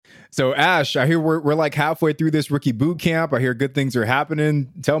So Ash, I hear we're like halfway through this rookie boot camp. I hear good things are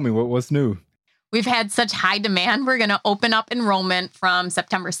happening. Tell me what's new. We've had such high demand. We're going to open up enrollment from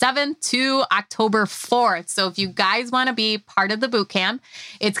September 7th to October 4th. So if you guys want to be part of the boot camp,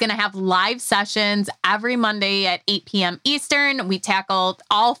 it's going to have live sessions every Monday at 8 p.m. Eastern. We tackle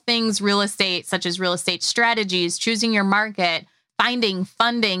all things real estate, such as real estate strategies, choosing your market, finding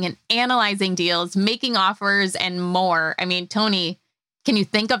funding and analyzing deals, making offers, and more. I mean, Tony, can you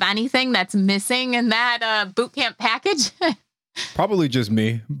think of anything that's missing in that boot camp package? Probably just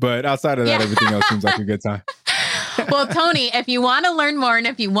me, but outside of that, everything else seems like a good time. Well, Tony, if you want to learn more and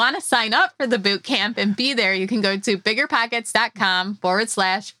if you want to sign up for the boot camp and be there, you can go to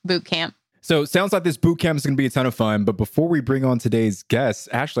biggerpockets.com/boot camp. So it sounds like this boot camp is going to be a ton of fun. But before we bring on today's guests,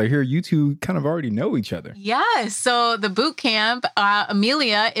 Ashley, I hear you two kind of already know each other. Yes. So the boot camp,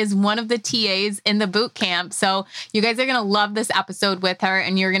 Amelia is one of the TAs in the boot camp. So you guys are going to love this episode with her,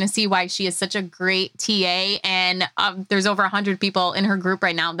 and you're going to see why she is such a great TA. And there's over 100 people in her group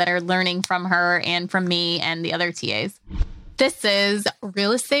right now that are learning from her and from me and the other TAs. This is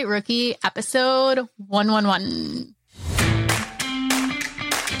Real Estate Rookie episode 111.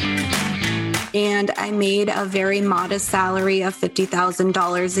 And I made a very modest salary of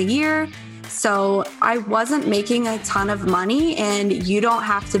 $50,000 a year. So I wasn't making a ton of money, and you don't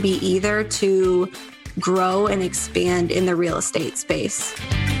have to be either to grow and expand in the real estate space.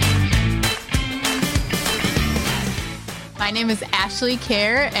 My name is Ashley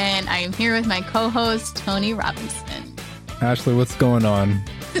Kerr, and I am here with my co-host, Tony Robinson. Ashley, what's going on?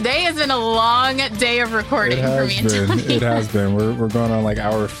 Today has been a long day of recording for me and Tony. It has been. We're going on like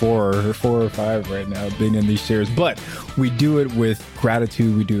hour 4 or 5 right now, being in these chairs. But we do it with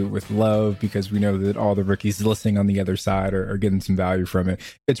gratitude. We do it with love because we know that all the rookies listening on the other side are getting some value from it.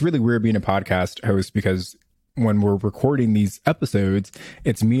 It's really weird being a podcast host because when we're recording these episodes,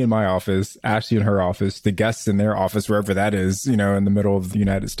 it's me in my office, Ashley in her office, the guests in their office, wherever that is, in the middle of the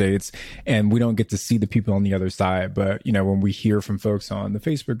United States. And we don't get to see the people on the other side. But, when we hear from folks on the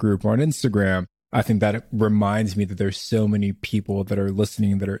Facebook group or on Instagram, I think that reminds me that there's so many people that are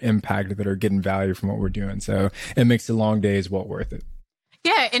listening, that are impacted, that are getting value from what we're doing. So it makes the long days well worth it.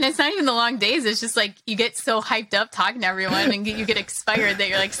 Yeah, and it's not even the long days. It's just like you get so hyped up talking to everyone and you get expired that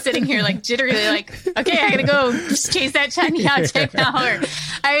you're like sitting here like jittery, like, okay, I gotta go just chase that shiny object now, or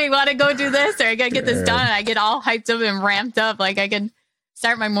I want to go do this, or I gotta get this done. I get all hyped up and ramped up. Like I can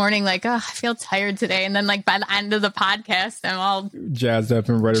start my morning like, oh, I feel tired today. And then like by the end of the podcast, I'm all jazzed up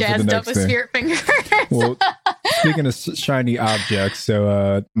and ready for the next with thing. spirit fingers. Well, speaking of shiny objects,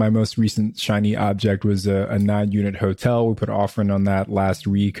 so my most recent shiny object was a 9-unit hotel. We put an offering on that last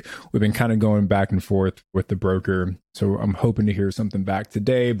week. We've been kind of going back and forth with the broker. So I'm hoping to hear something back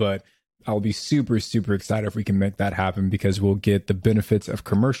today, but I'll be super, super excited if we can make that happen because we'll get the benefits of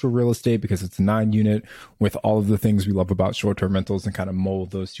commercial real estate because it's a 9-unit with all of the things we love about short-term rentals and kind of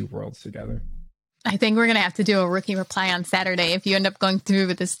mold those two worlds together. I think we're going to have to do a rookie reply on Saturday. If you end up going through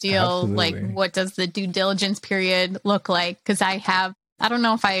with this deal, Absolutely. Like what does the due diligence period look like? Because I don't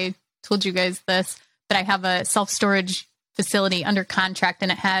know if I told you guys this, but I have a self-storage facility under contract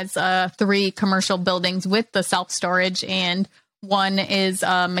and it has 3 commercial buildings with the self-storage and one is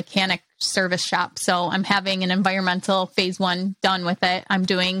a mechanic service shop. So I'm having an environmental phase 1 done with it. I'm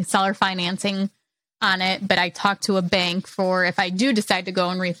doing seller financing on it, but I talked to a bank for if I do decide to go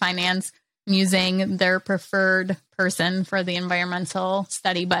and refinance, I'm using their preferred person for the environmental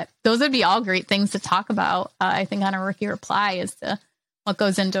study. But those would be all great things to talk about. I think on a rookie reply as to what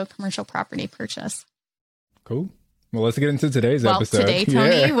goes into a commercial property purchase. Cool. Well, let's get into today's episode. Today,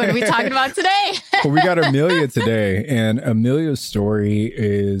 Tony, what are we talking about today? Well, we got Amelia today, and Amelia's story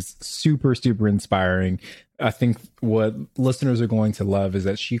is super, super inspiring. I think what listeners are going to love is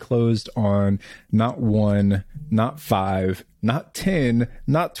that she closed on not 1, not 5, not 10,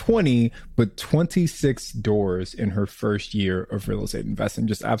 not 20, but 26 doors in her first year of real estate investing.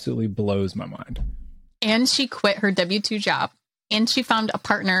 Just absolutely blows my mind. And she quit her W-2 job. And she found a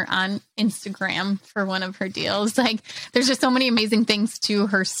partner on Instagram for one of her deals. Like, there's just so many amazing things to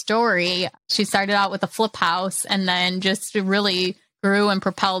her story. She started out with a flip house and then just really grew and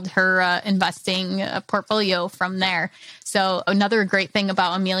propelled her investing portfolio from there. So another great thing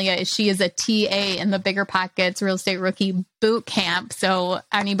about Amelia is she is a TA in the Bigger Pockets Real Estate Rookie Boot Camp. So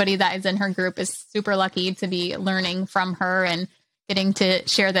anybody that is in her group is super lucky to be learning from her and getting to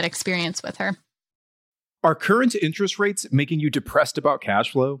share that experience with her. Are current interest rates making you depressed about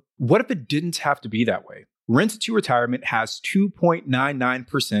cash flow? What if it didn't have to be that way? Rent to Retirement has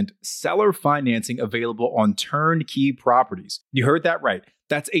 2.99% seller financing available on turnkey properties. You heard that right.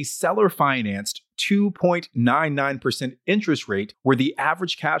 That's a seller financed 2.99% interest rate, where the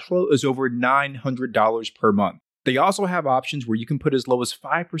average cash flow is over $900 per month. They also have options where you can put as low as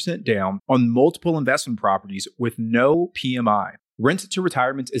 5% down on multiple investment properties with no PMI. Rent to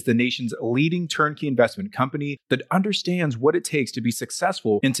Retirement is the nation's leading turnkey investment company that understands what it takes to be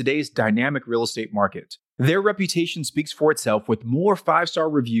successful in today's dynamic real estate market. Their reputation speaks for itself with more 5-star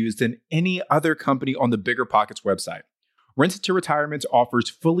reviews than any other company on the BiggerPockets website. Rent to Retirement offers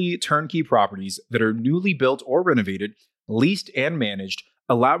fully turnkey properties that are newly built or renovated, leased and managed,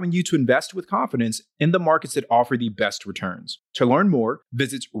 allowing you to invest with confidence in the markets that offer the best returns. To learn more,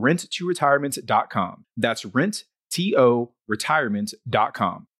 visit renttoretirement.com. That's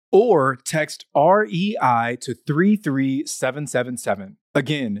renttoretirement.com. Or text REI to 33777.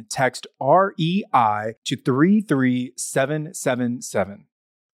 Again, text REI to 33777.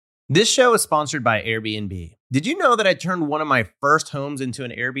 This show is sponsored by Airbnb. Did you know that I turned one of my first homes into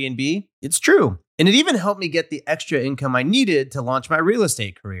an Airbnb? It's true. And it even helped me get the extra income I needed to launch my real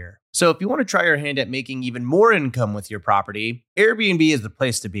estate career. So if you want to try your hand at making even more income with your property, Airbnb is the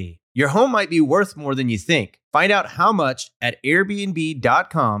place to be. Your home might be worth more than you think. Find out how much at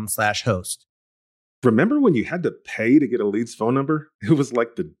airbnb.com/host. Remember when you had to pay to get a lead's phone number? It was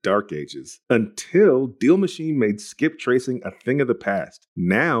like the dark ages, until Deal Machine made skip tracing a thing of the past.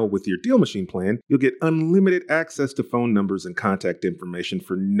 Now, with your Deal Machine plan, you'll get unlimited access to phone numbers and contact information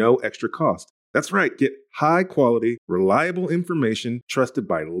for no extra cost. That's right, get high-quality, reliable information trusted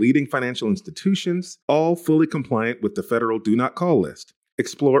by leading financial institutions, all fully compliant with the federal Do Not Call list.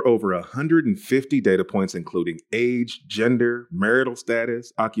 Explore over 150 data points, including age, gender, marital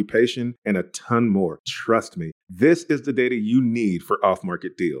status, occupation, and a ton more. Trust me, this is the data you need for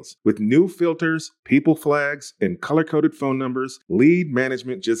off-market deals. With new filters, people flags, and color-coded phone numbers, lead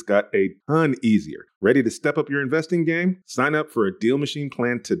management just got a ton easier. Ready to step up your investing game? Sign up for a Deal Machine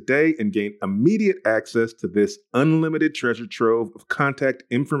plan today and gain immediate access to this unlimited treasure trove of contact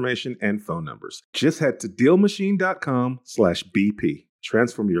information and phone numbers. Just head to DealMachine.com/BP.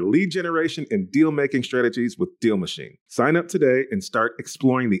 Transform your lead generation and deal-making strategies with Deal Machine. Sign up today and start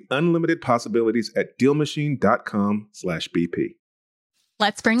exploring the unlimited possibilities at DealMachine.com/BP.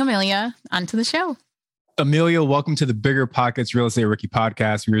 Let's bring Amelia onto the show. Amelia, welcome to the BiggerPockets Real Estate Rookie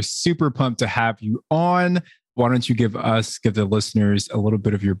Podcast. We're super pumped to have you on. Why don't you give the listeners a little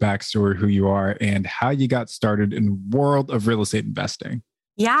bit of your backstory, who you are, and how you got started in the world of real estate investing?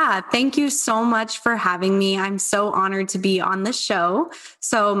 Yeah, thank you so much for having me. I'm so honored to be on the show.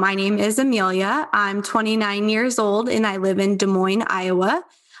 So my name is Amelia. I'm 29 years old and I live in Des Moines, Iowa.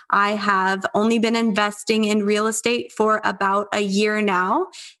 I have only been investing in real estate for about a year now,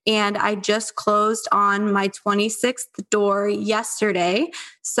 and I just closed on my 26th door yesterday.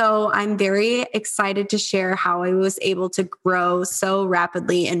 So I'm very excited to share how I was able to grow so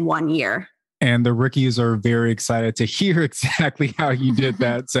rapidly in 1 year. And the rookies are very excited to hear exactly how you did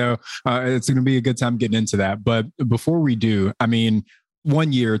that. So it's going to be a good time getting into that. But before we do,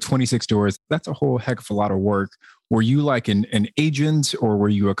 1 year, 26 doors, that's a whole heck of a lot of work. Were you like an agent, or were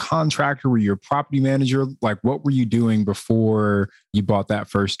you a contractor? Were you a property manager? Like, what were you doing before you bought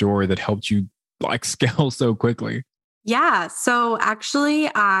that first door that helped you like scale so quickly? Yeah. So actually,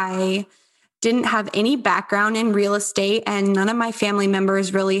 I didn't have any background in real estate, and none of my family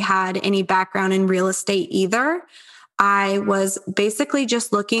members really had any background in real estate either. I was basically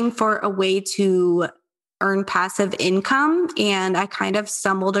just looking for a way to earn passive income, and I kind of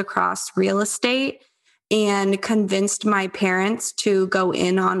stumbled across real estate and convinced my parents to go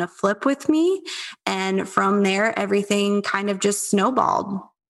in on a flip with me. And from there, everything kind of just snowballed.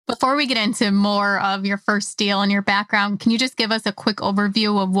 Before we get into more of your first deal and your background, can you just give us a quick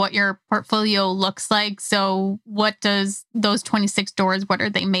overview of what your portfolio looks like? So what does those 26 doors, what are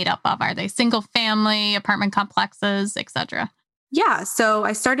they made up of? Are they single family, apartment complexes, etc.? Yeah. So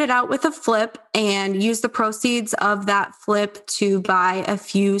I started out with a flip and used the proceeds of that flip to buy a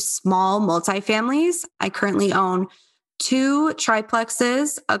few small multifamilies. I currently own 2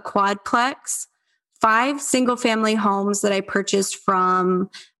 triplexes, a quadplex, 5 single family homes that I purchased from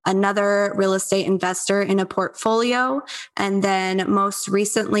another real estate investor in a portfolio. And then most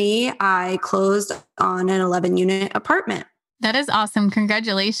recently, I closed on an 11-unit apartment. That is awesome.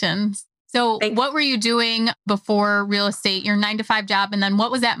 Congratulations. So what were you doing before real estate, your 9-to-5 job? And then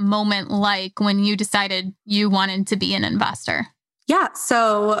what was that moment like when you decided you wanted to be an investor? Yeah.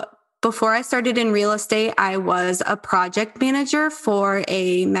 So before I started in real estate, I was a project manager for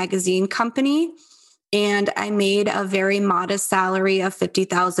a magazine company. And I made a very modest salary of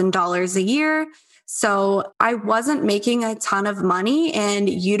 $50,000 a year. So I wasn't making a ton of money, and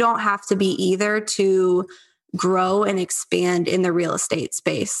you don't have to be either to grow and expand in the real estate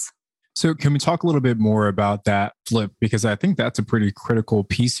space. So can we talk a little bit more about that flip? Because I think that's a pretty critical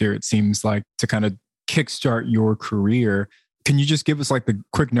piece here, it seems like, to kind of kickstart your career. Can you just give us like the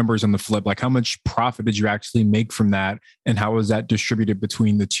quick numbers on the flip? Like how much profit did you actually make from that? And how was that distributed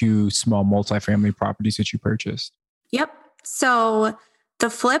between the two small multifamily properties that you purchased? Yep. So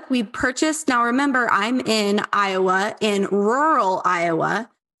the flip we purchased, now remember, I'm in Iowa, in rural Iowa.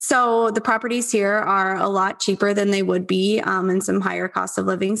 So the properties here are a lot cheaper than they would be in some higher cost of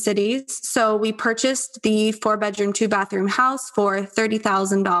living cities. So we purchased the 4-bedroom, 2-bathroom house for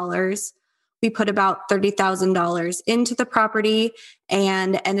 $30,000. We put about $30,000 into the property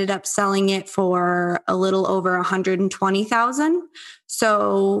and ended up selling it for a little over $120,000.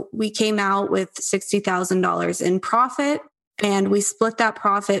 So we came out with $60,000 in profit, and we split that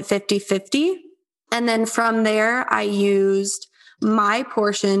profit 50-50. And then from there, I used my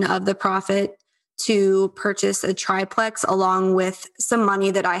portion of the profit to purchase a triplex along with some money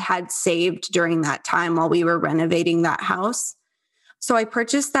that I had saved during that time while we were renovating that house. So I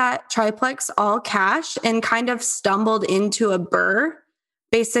purchased that triplex all cash and kind of stumbled into a BRRRR.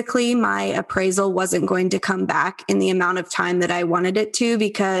 Basically, my appraisal wasn't going to come back in the amount of time that I wanted it to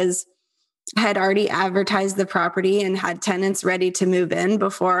because I had already advertised the property and had tenants ready to move in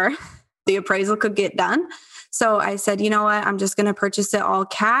before the appraisal could get done. So I said, you know what, I'm just going to purchase it all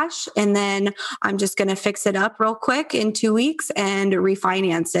cash and then I'm just going to fix it up real quick in 2 weeks and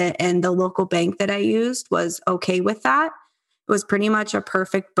refinance it. And the local bank that I used was okay with that. It was pretty much a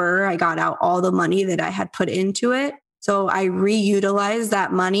perfect BRRRR. I got out all the money that I had put into it. So I reutilized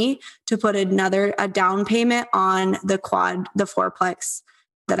that money to put a down payment on the fourplex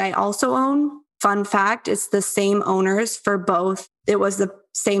that I also own. Fun fact, it's the same owners for both. It was the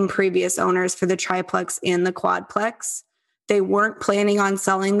same previous owners for the triplex and the quadplex. They weren't planning on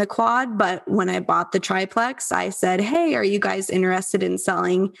selling the quad, but when I bought the triplex, I said, hey, are you guys interested in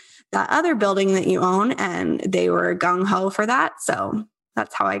selling that other building that you own? And they were gung-ho for that. So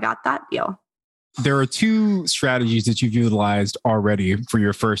that's how I got that deal. There are two strategies that you've utilized already for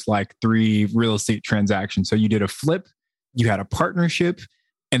your first 3 real estate transactions. So you did a flip, you had a partnership,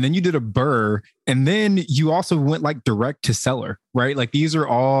 and then you did a BRRRR, and then you also went direct to seller, right? These are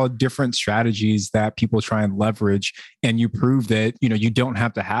all different strategies that people try and leverage. And you prove that, you don't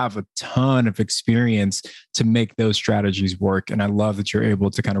have to have a ton of experience to make those strategies work. And I love that you're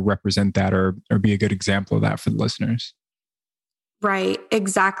able to kind of represent that or be a good example of that for the listeners. Right,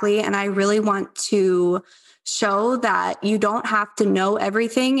 exactly. And I really want to show that you don't have to know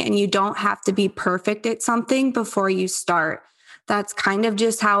everything and you don't have to be perfect at something before you start. That's kind of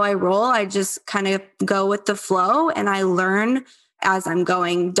just how I roll. I just kind of go with the flow and I learn as I'm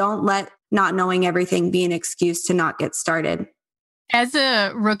going. Don't let not knowing everything be an excuse to not get started. As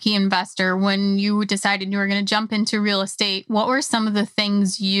a rookie investor, when you decided you were going to jump into real estate, what were some of the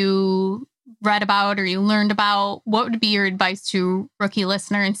things you read about or you learned about? What would be your advice to rookie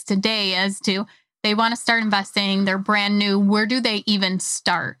listeners today as to they want to start investing, they're brand new, where do they even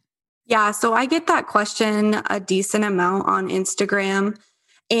start? Yeah, so I get that question a decent amount on Instagram,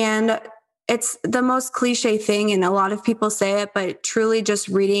 and it's the most cliche thing, and a lot of people say it, but truly just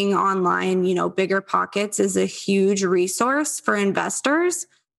reading online, Bigger Pockets is a huge resource for investors.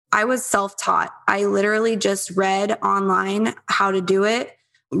 I was self-taught. I literally just read online how to do it,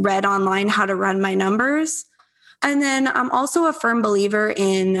 read online how to run my numbers. And then I'm also a firm believer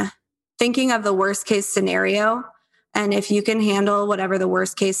in thinking of the worst case scenario. And if you can handle whatever the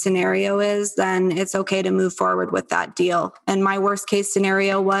worst case scenario is, then it's okay to move forward with that deal. And my worst case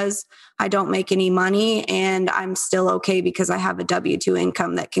scenario was I don't make any money and I'm still okay because I have a W-2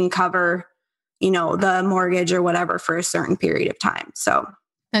 income that can cover, the mortgage or whatever for a certain period of time. So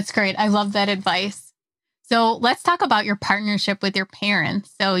that's great. I love that advice. So let's talk about your partnership with your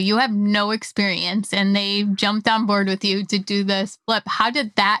parents. So you have no experience and they jumped on board with you to do this flip. How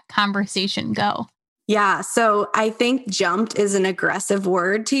did that conversation go? Yeah, so I think jumped is an aggressive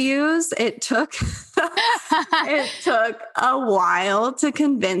word to use. It took a while to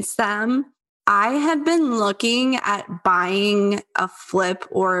convince them. I had been looking at buying a flip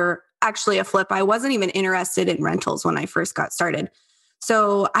or actually a flip. I wasn't even interested in rentals when I first got started.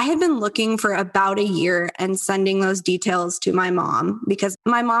 So I had been looking for about a year and sending those details to my mom because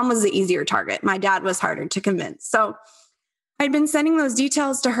my mom was the easier target. My dad was harder to convince. So I'd been sending those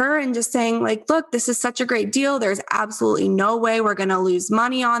details to her and just saying look, this is such a great deal. There's absolutely no way we're going to lose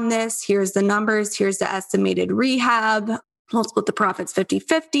money on this. Here's the numbers. Here's the estimated rehab. We'll split the profits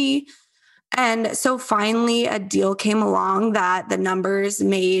 50-50. And so finally a deal came along that the numbers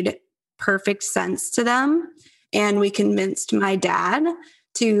made perfect sense to them. And we convinced my dad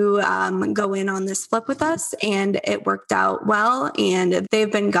to go in on this flip with us, and it worked out well, and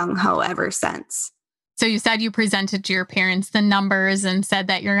they've been gung-ho ever since. So you said you presented to your parents the numbers and said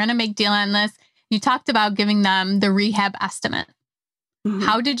that you're going to make deal on this. You talked about giving them the rehab estimate. Mm-hmm.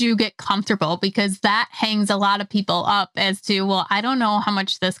 How did you get comfortable? Because that hangs a lot of people up as to, well, I don't know how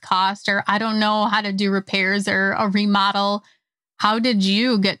much this cost, or I don't know how to do repairs or a remodel. How did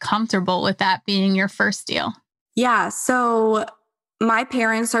you get comfortable with that being your first deal? Yeah, so my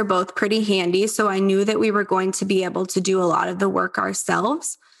parents are both pretty handy, so I knew that we were going to be able to do a lot of the work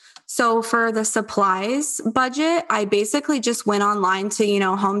ourselves. So for the supplies budget, I basically just went online to,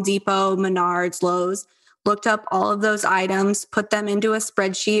 Home Depot, Menards, Lowe's, looked up all of those items, put them into a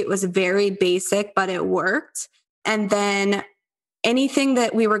spreadsheet. It was very basic, but it worked. And then anything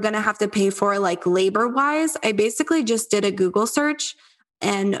that we were going to have to pay for, like labor-wise, I basically just did a Google search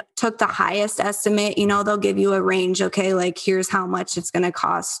and took the highest estimate. They'll give you a range. Okay, like here's how much it's going to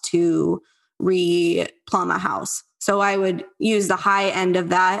cost to re-plumb a house. So I would use the high end of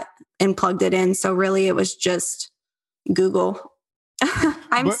that and plugged it in. So really it was just Google.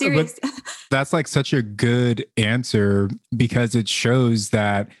 I'm serious. But that's like such a good answer, because it shows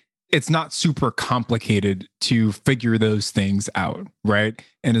that it's not super complicated to figure those things out, right?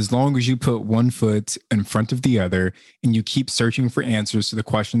 And as long as you put one foot in front of the other and you keep searching for answers to the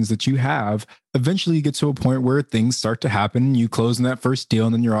questions that you have, eventually you get to a point where things start to happen. You close in that first deal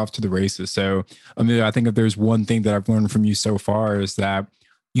and then you're off to the races. So, I think if there's one thing that I've learned from you so far is that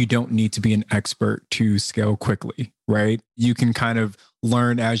you don't need to be an expert to scale quickly, right? You can kind of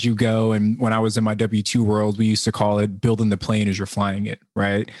learn as you go. And when I was in my W-2 world, we used to call it building the plane as you're flying it,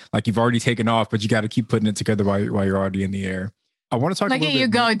 right? Like you've already taken off, but you got to keep putting it together while you're already in the air. I want to talk. Look at you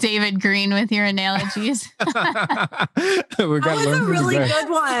go, David Green, with your analogies. That was a really good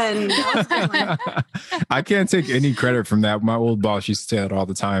one. That was a good one. I can't take any credit from that. My old boss used to say that all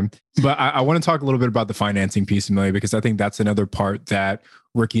the time. But I want to talk a little bit about the financing piece, Amelia, because I think that's another part that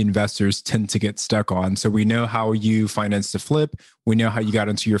rookie investors tend to get stuck on. So we know how you financed the flip. We know how you got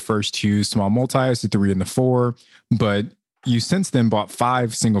into your first 2 small multis, the 3 and the 4. But you since then bought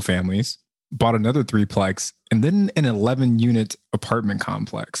 5 single families, bought another 3-plex, and then an 11-unit apartment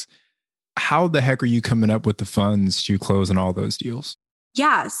complex. How the heck are you coming up with the funds to close on all those deals?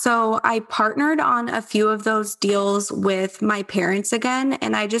 Yeah, so I partnered on a few of those deals with my parents again.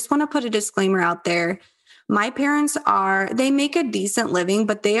 And I just want to put a disclaimer out there. My parents they make a decent living,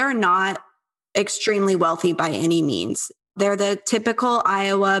 but they are not extremely wealthy by any means. They're the typical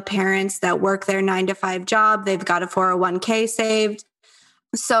Iowa parents that work their 9-to-5 job. They've got a 401k saved.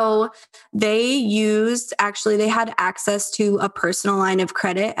 So they had access to a personal line of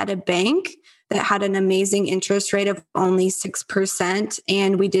credit at a bank that had an amazing interest rate of only 6%.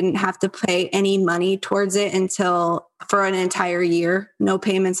 And we didn't have to pay any money towards it for an entire year, no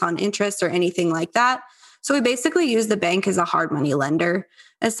payments on interest or anything like that. So we basically used the bank as a hard money lender,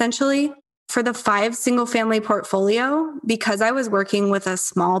 essentially. For the 5 single family portfolio, because I was working with a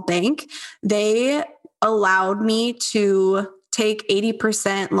small bank, they allowed me to take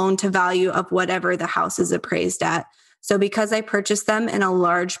 80% loan to value of whatever the house is appraised at. So because I purchased them in a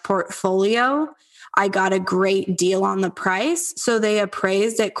large portfolio, I got a great deal on the price. So they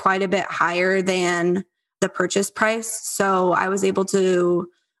appraised it quite a bit higher than the purchase price. So I was able to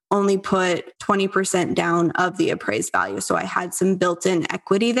only put 20% down of the appraised value. So I had some built-in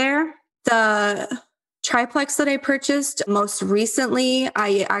equity there. The triplex that I purchased most recently,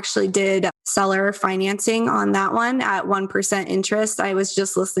 I actually did seller financing on that one at 1% interest. I was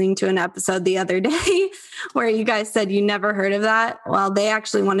just listening to an episode the other day where you guys said you never heard of that. Well, they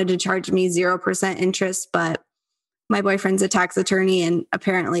actually wanted to charge me 0% interest, but my boyfriend's a tax attorney and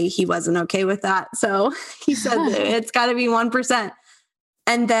apparently he wasn't okay with that. So he said it's got to be 1%.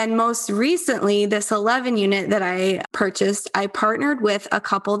 And then most recently, this 11 unit that I purchased, I partnered with a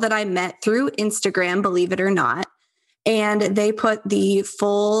couple that I met through Instagram, believe it or not. And they put the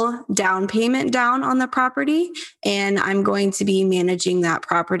full down payment down on the property. And I'm going to be managing that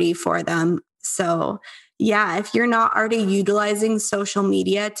property for them. So yeah, if you're not already utilizing social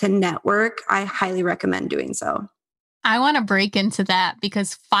media to network, I highly recommend doing so. I want to break into that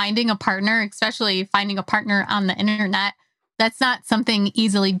because finding a partner, especially finding a partner on the internet, that's not something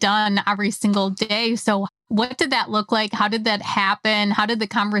easily done every single day. So what did that look like? How did that happen? How did the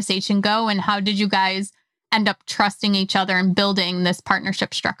conversation go? And how did you guys end up trusting each other and building this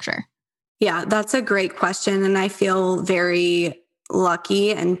partnership structure? Yeah, that's a great question. And I feel very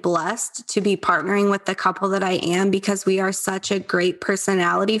lucky and blessed to be partnering with the couple that I am because we are such a great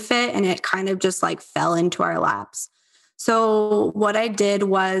personality fit and it kind of just like fell into our laps. So what I did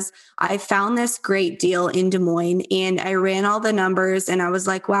was I found this great deal in Des Moines and I ran all the numbers and I was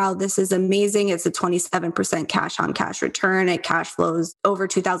like, wow, this is amazing. It's a 27% cash on cash return. It cash flows over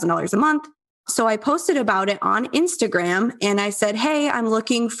 $2,000 a month. So I posted about it on Instagram and I said, hey, I'm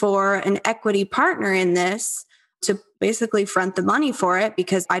looking for an equity partner in this to basically front the money for it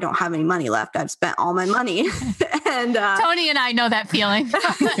because I don't have any money left. I've spent all my money. And Tony and I know that feeling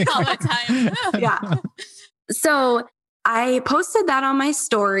all the time. Yeah. So I posted that on my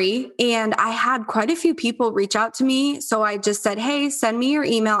story and I had quite a few people reach out to me. So I just said, hey, send me your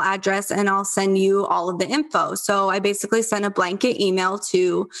email address and I'll send you all of the info. So I basically sent a blanket email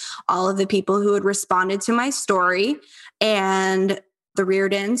to all of the people who had responded to my story. And the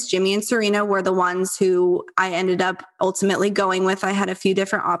Reardons, Jimmy and Serena, were the ones who I ended up ultimately going with. I had a few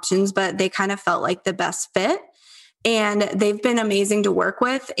different options, but they kind of felt like the best fit. And they've been amazing to work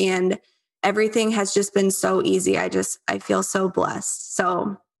with. And everything has just been so easy. I feel so blessed.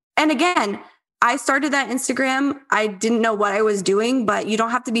 So, and again, I started that Instagram. I didn't know what I was doing, but you don't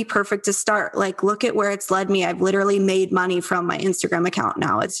have to be perfect to start. Like, look at where it's led me. I've literally made money from my Instagram account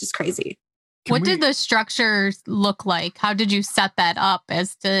now. It's just crazy. What did the structure look like? How did you set that up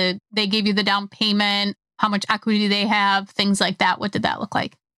as to they gave you the down payment, how much equity they have, things like that? What did that look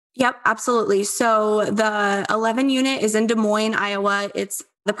like? Yep, absolutely. So the 11 unit is in Des Moines, Iowa.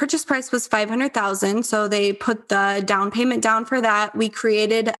 The purchase price was $500,000. So they put the down payment down for that. We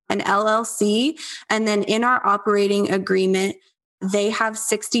created an LLC. And then in our operating agreement, they have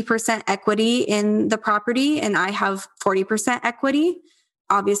 60% equity in the property and I have 40% equity.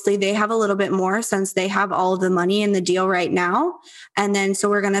 Obviously, they have a little bit more since they have all of the money in the deal right now. And then so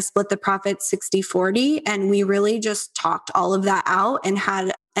we're going to split the profit 60-40. And we really just talked all of that out and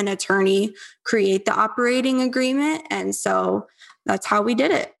had an attorney create the operating agreement. And so that's how we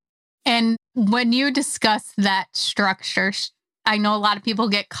did it. And when you discuss that structure, I know a lot of people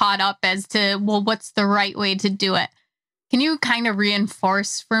get caught up as to, well, what's the right way to do it? Can you kind of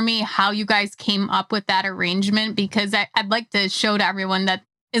reinforce for me how you guys came up with that arrangement? Because I'd like to show to everyone that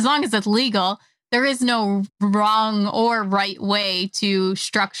as long as it's legal, there is no wrong or right way to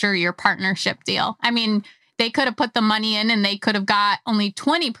structure your partnership deal. I mean, they could have put the money in and they could have got only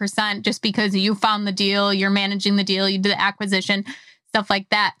 20% just because you found the deal, you're managing the deal, you did the acquisition, stuff like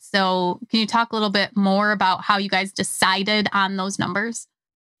that. So can you talk a little bit more about how you guys decided on those numbers?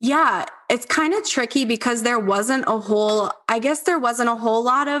 Yeah, it's kind of tricky because there wasn't a whole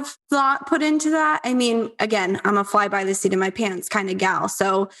lot of thought put into that. I mean, again, I'm a fly by the seat of my pants kind of gal.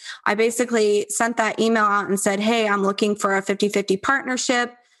 So I basically sent that email out and said, hey, I'm looking for a 50-50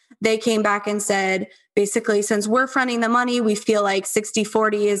 partnership. They came back and said, basically, since we're fronting the money, we feel like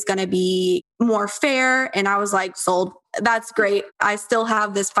 60-40 is going to be more fair. And I was like, sold. That's great. I still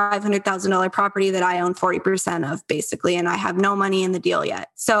have this $500,000 property that I own 40% of, basically, and I have no money in the deal yet.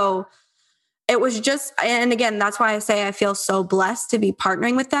 So it was just, and again, that's why I say I feel so blessed to be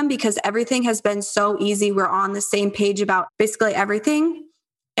partnering with them because everything has been so easy. We're on the same page about basically everything.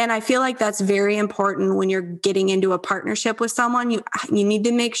 And I feel like that's very important when you're getting into a partnership with someone. You need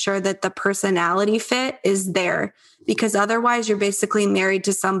to make sure that the personality fit is there because otherwise you're basically married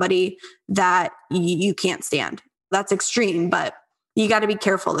to somebody that you can't stand. That's extreme, but you got to be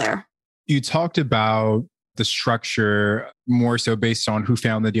careful there. You talked about the structure more so based on who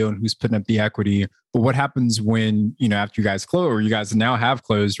found the deal and who's putting up the equity. But what happens when, after you guys close or you guys now have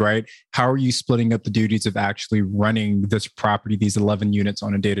closed, right? How are you splitting up the duties of actually running this property, these 11 units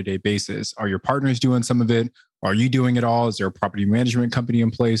on a day-to-day basis? Are your partners doing some of it? Are you doing it all? Is there a property management company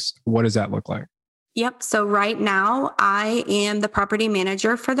in place? What does that look like? Yep. So right now I am the property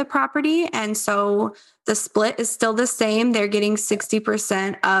manager for the property. And so the split is still the same. They're getting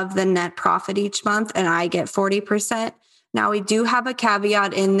 60% of the net profit each month and I get 40%. Now we do have a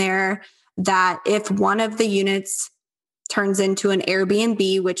caveat in there that if one of the units turns into an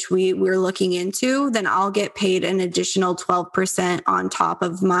Airbnb, which we're looking into, then I'll get paid an additional 12% on top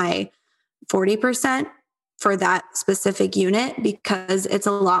of my 40% for that specific unit because it's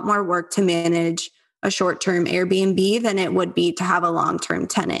a lot more work to manage a short-term Airbnb than it would be to have a long-term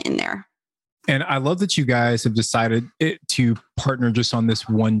tenant in there. And I love that you guys have decided to partner just on this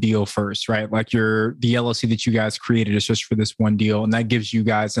one deal first, right? Like the LLC that you guys created is just for this one deal. And that gives you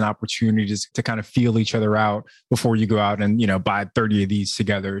guys an opportunity to kind of feel each other out before you go out and, buy 30 of these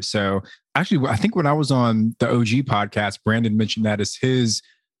together. So actually, I think when I was on the OG podcast, Brandon mentioned that as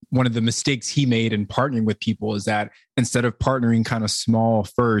one of the mistakes he made in partnering with people is that instead of partnering kind of small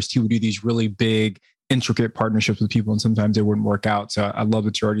first, he would do these really big, intricate partnerships with people, and sometimes it wouldn't work out. So I love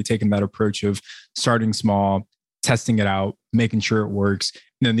that you're already taking that approach of starting small, testing it out, making sure it works.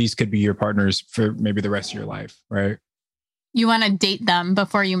 And then these could be your partners for maybe the rest of your life, right? You want to date them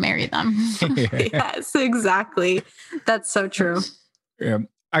before you marry them. Yes, exactly. That's so true. Yeah.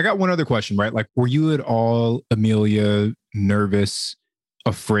 I got one other question, right? Like, were you at all, Amelia, nervous,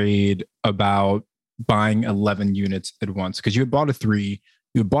 afraid about buying 11 units at once? Because you had bought a 3,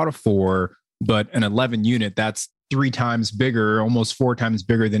 you had bought a 4, but an 11 unit, that's 3 times bigger, almost 4 times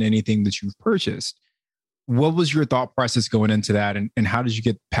bigger than anything that you've purchased. What was your thought process going into that? And how did you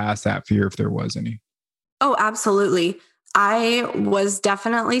get past that fear, if there was any? Oh, absolutely. I was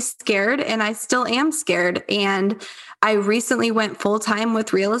definitely scared, and I still am scared. And I recently went full-time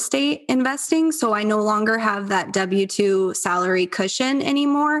with real estate investing, so I no longer have that W-2 salary cushion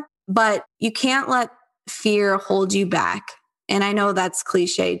anymore. But you can't let fear hold you back. And I know that's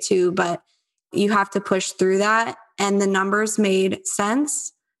cliche too, but you have to push through that. And the numbers made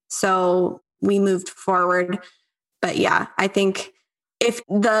sense. So we moved forward. But yeah, I think if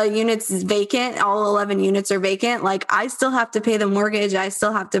the units is vacant, all 11 units are vacant, like I still have to pay the mortgage. I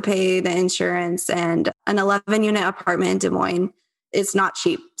still have to pay the insurance, and an 11 unit apartment in Des Moines, it's not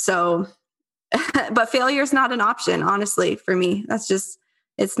cheap. So, but failure is not an option, honestly, for me.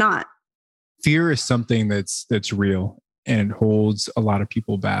 It's not. Fear is something that's real and it holds a lot of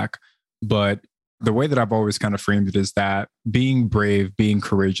people back. But the way that I've always kind of framed it is that being brave, being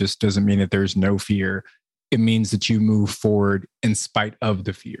courageous doesn't mean that there's no fear. It means that you move forward in spite of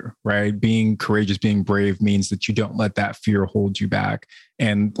the fear, right? Being courageous, being brave means that you don't let that fear hold you back.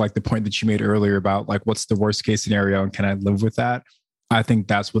 And like the point that you made earlier about like, what's the worst case scenario and can I live with that? I think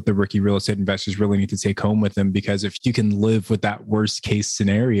that's what the rookie real estate investors really need to take home with them, because if you can live with that worst case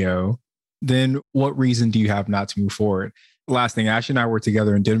scenario, then what reason do you have not to move forward? Last thing, Ashley and I were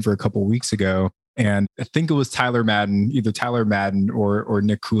together in Denver a couple of weeks ago, and I think it was Tyler Madden, either Tyler Madden or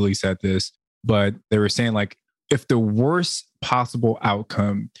Nick Cooley said this. But they were saying like, if the worst possible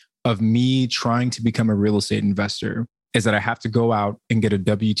outcome of me trying to become a real estate investor is that I have to go out and get a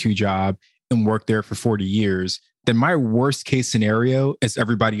W-2 job and work there for 40 years, then my worst case scenario is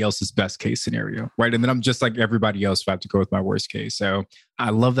everybody else's best case scenario, right? And then I'm just like everybody else if I have to go with my worst case. So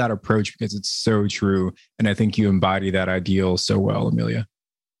I love that approach because it's so true. And I think you embody that ideal so well, Amelia.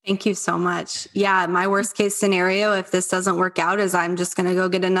 Thank you so much. Yeah, my worst case scenario, if this doesn't work out, is I'm just going to go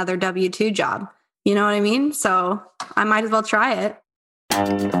get another W-2 job. You know what I mean? So I might as well try it.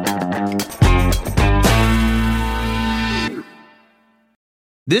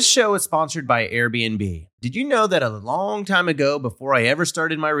 This show is sponsored by Airbnb. Did you know that a long time ago, before I ever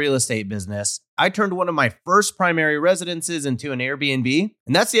started my real estate business, I turned one of my first primary residences into an Airbnb?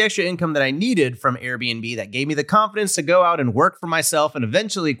 And that's the extra income that I needed from Airbnb that gave me the confidence to go out and work for myself and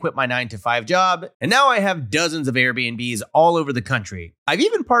eventually quit my 9-to-5 job. And now I have dozens of Airbnbs all over the country. I've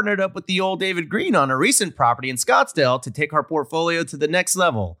even partnered up with the old David Green on a recent property in Scottsdale to take our portfolio to the next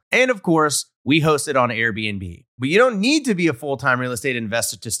level. And of course, we host it on Airbnb. But you don't need to be a full-time real estate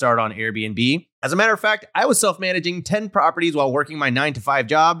investor to start on Airbnb. As a matter of fact, I was self-managing 10 properties while working my 9-to-5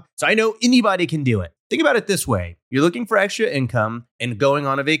 job, so I know anybody can do it. Think about it this way. You're looking for extra income and going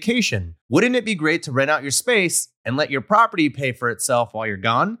on a vacation. Wouldn't it be great to rent out your space and let your property pay for itself while you're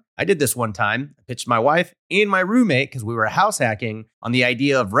gone? I did this one time. I pitched my wife and my roommate, because we were house hacking, on the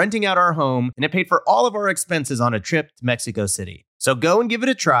idea of renting out our home, and it paid for all of our expenses on a trip to Mexico City. So go and give it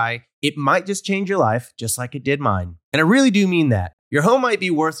a try. It might just change your life, just like it did mine. And I really do mean that. Your home might be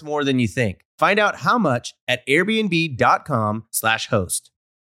worth more than you think. Find out how much at airbnb.com/host.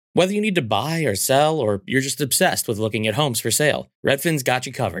 Whether you need to buy or sell, or you're just obsessed with looking at homes for sale, Redfin's got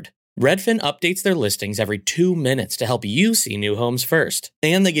you covered. Redfin updates their listings every 2 minutes to help you see new homes first.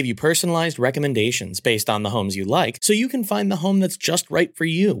 And they give you personalized recommendations based on the homes you like, so you can find the home that's just right for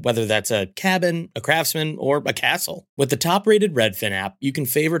you, whether that's a cabin, a Craftsman, or a castle. With the top-rated Redfin app, you can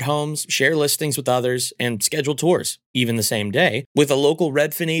favorite homes, share listings with others, and schedule tours, even the same day, with a local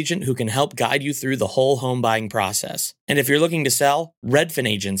Redfin agent who can help guide you through the whole home buying process. And if you're looking to sell, Redfin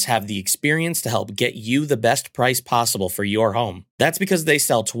agents have the experience to help get you the best price possible for your home. That's because they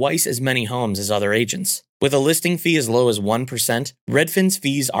sell twice as many homes as other agents. With a listing fee as low as 1%, Redfin's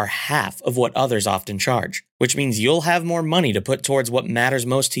fees are half of what others often charge, which means you'll have more money to put towards what matters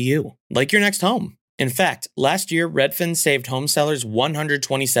most to you, like your next home. In fact, last year, Redfin saved home sellers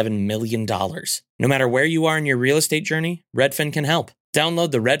 $127 million. No matter where you are in your real estate journey, Redfin can help.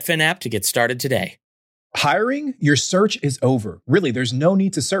 Download the Redfin app to get started today. Hiring? Your search is over. Really, there's no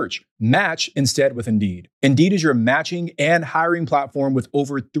need to search. Match instead with Indeed. Indeed is your matching and hiring platform with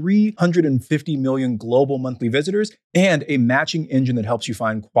over 350 million global monthly visitors and a matching engine that helps you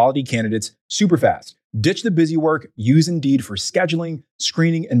find quality candidates super fast. Ditch the busy work. Use Indeed for scheduling,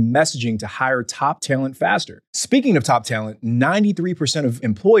 screening, and messaging to hire top talent faster. Speaking of top talent, 93% of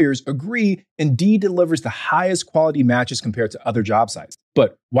employers agree Indeed delivers the highest quality matches compared to other job sites.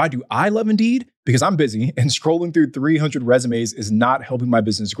 But why do I love Indeed? Because I'm busy and scrolling through 300 resumes is not helping my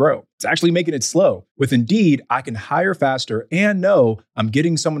business grow. It's actually making it slow. With Indeed, I can hire faster and know I'm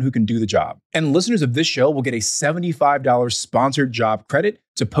getting someone who can do the job. And listeners of this show will get a $75 sponsored job credit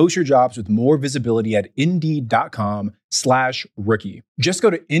to post your jobs with more visibility at Indeed.com/rookie. Just go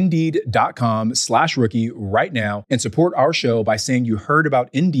to Indeed.com/rookie right now and support our show by saying you heard about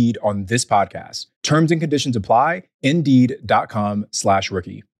Indeed on this podcast. Terms and conditions apply.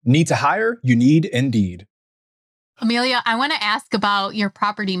 Indeed.com/rookie. Need to hire? You need Indeed. Amelia, I want to ask about your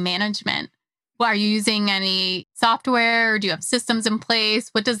property management. Well, are you using any software? Or do you have systems in place?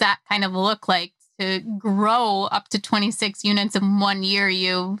 What does that kind of look like to grow up to 26 units in 1 year?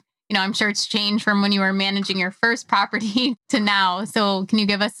 I'm sure it's changed from when you were managing your first property to now. So can you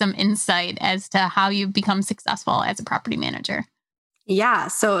give us some insight as to how you've become successful as a property manager? Yeah.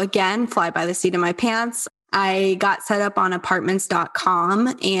 So again, fly by the seat of my pants. I got set up on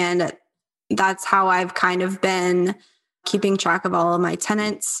apartments.com, and that's how I've kind of been keeping track of all of my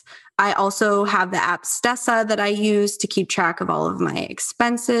tenants. I also have the app Stessa that I use to keep track of all of my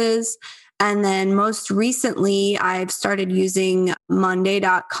expenses. And then most recently, I've started using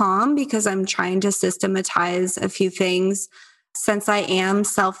Monday.com because I'm trying to systematize a few things since I am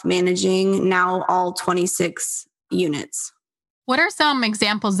self-managing now all 26 units. What are some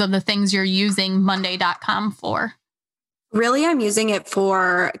examples of the things you're using Monday.com for? Really, I'm using it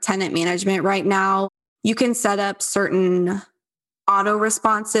for tenant management right now. You can set up certain auto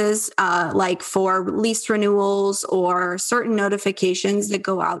responses, like for lease renewals or certain notifications that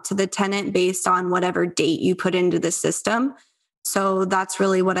go out to the tenant based on whatever date you put into the system. So that's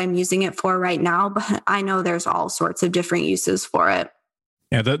really what I'm using it for right now. But I know there's all sorts of different uses for it.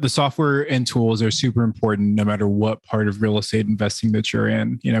 Yeah, the software and tools are super important no matter what part of real estate investing that you're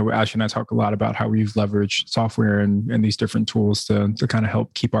in. Ash and I talk a lot about how we've leveraged software and these different tools to kind of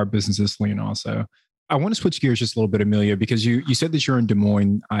help keep our businesses lean also. I want to switch gears just a little bit, Amelia, because you said that you're in Des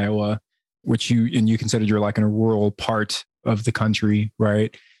Moines, Iowa, which you considered you're like in a rural part of the country,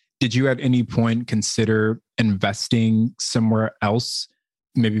 right? Did you at any point consider investing somewhere else?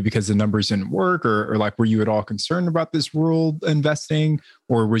 Maybe because the numbers didn't work, or like, were you at all concerned about this rural investing,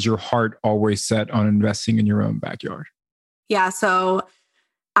 or was your heart always set on investing in your own backyard? Yeah. So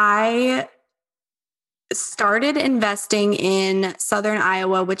I started investing in Southern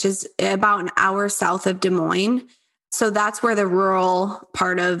Iowa, which is about an hour south of Des Moines. So that's where the rural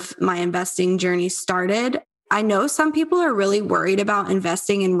part of my investing journey started. I know some people are really worried about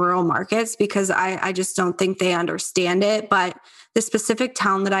investing in rural markets because I just don't think they understand it. But the specific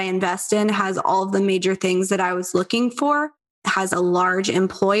town that I invest in has all of the major things that I was looking for. It has a large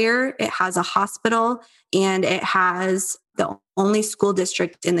employer, it has a hospital, and it has the only school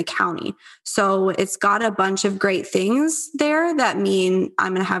district in the county. So it's got a bunch of great things there that mean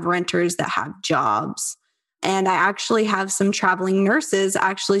I'm going to have renters that have jobs. And I actually have some traveling nurses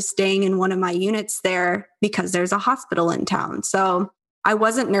actually staying in one of my units there because there's a hospital in town. So I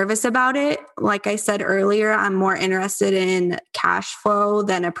wasn't nervous about it. Like I said earlier, I'm more interested in cash flow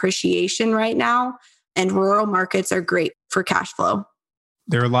than appreciation right now. And rural markets are great for cash flow.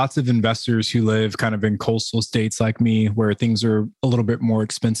 There are lots of investors who live kind of in coastal states like me where things are a little bit more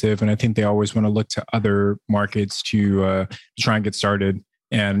expensive. And I think they always want to look to other markets to try and get started.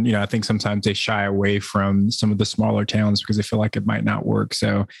 And, I think sometimes they shy away from some of the smaller towns because they feel like it might not work.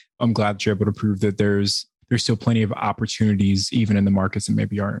 So I'm glad that you're able to prove that there's still plenty of opportunities, even in the markets that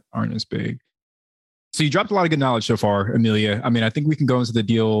maybe aren't as big. So you dropped a lot of good knowledge so far, Amelia. I mean, I think we can go into the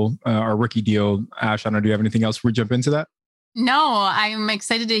deal, our rookie deal. Ash, I don't know, do you have anything else before we jump into that? No, I'm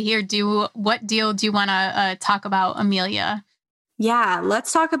excited to hear. What deal do you want to talk about, Amelia? Yeah,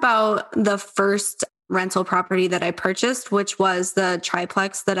 let's talk about the first rental property that I purchased, which was the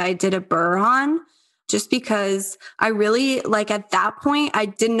triplex that I did a BRRRR on, just because I really, at that point, I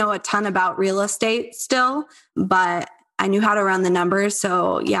didn't know a ton about real estate still, but I knew how to run the numbers.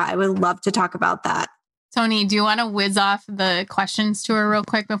 So yeah, I would love to talk about that. Tony, do you want to whiz off the questions to her real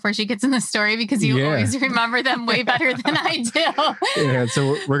quick before she gets in the story? Because you always remember them way better than I do. Yeah,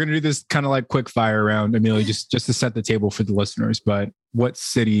 so we're going to do this kind of like quick fire round, Amelia, just to set the table for the listeners. But what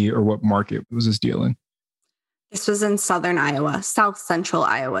city or what market was this deal in? This was in Southern Iowa, South Central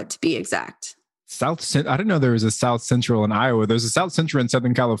Iowa to be exact. I didn't know there was a South Central in Iowa. There's a South Central in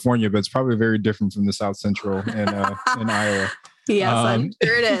Southern California, but it's probably very different from the South Central in Iowa. Yes, I'm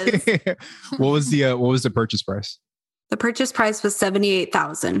sure it is. What was the purchase price? The purchase price was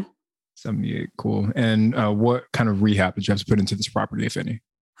 $78,000. 78. Cool. And what kind of rehab did you have to put into this property, if any?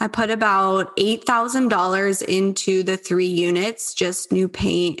 I put about $8,000 into the 3 units, just new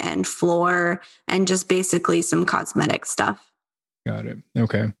paint and floor and just basically some cosmetic stuff. Got it.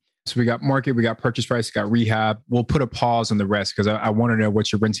 Okay. So we got market, we got purchase price, we got rehab. We'll put a pause on the rest because I want to know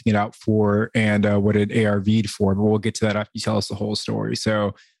what you're renting it out for and what it ARV'd for, but we'll get to that after you tell us the whole story.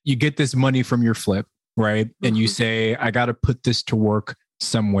 So you get this money from your flip, right? And you say, I got to put this to work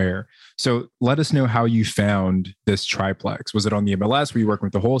somewhere. So let us know how you found this triplex. Was it on the MLS? Were you working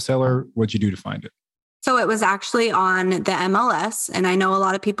with the wholesaler? What'd you do to find it? So it was actually on the MLS. And I know a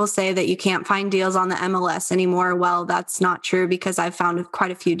lot of people say that you can't find deals on the MLS anymore. Well, that's not true because I've found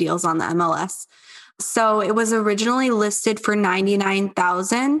quite a few deals on the MLS. So it was originally listed for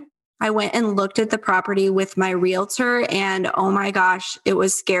 $99,000. I went and looked at the property with my realtor and oh my gosh, it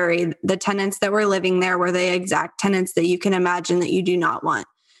was scary. The tenants that were living there were the exact tenants that you can imagine that you do not want.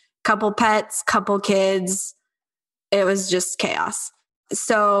 Couple pets, couple kids. It was just chaos.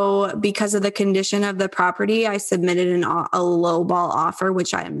 So because of the condition of the property, I submitted a lowball offer,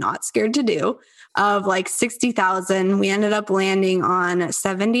 which I am not scared to do, of like $60,000. We ended up landing on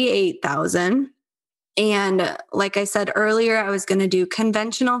 $78,000. And like I said earlier, I was going to do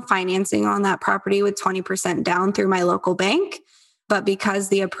conventional financing on that property with 20% down through my local bank. But because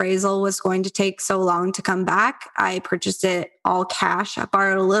the appraisal was going to take so long to come back, I purchased it all cash. I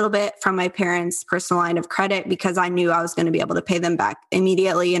borrowed a little bit from my parents' personal line of credit because I knew I was going to be able to pay them back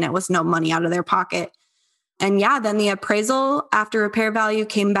immediately and it was no money out of their pocket. And yeah, then the appraisal after repair value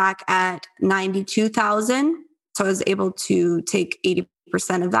came back at $92,000. So I was able to take 80%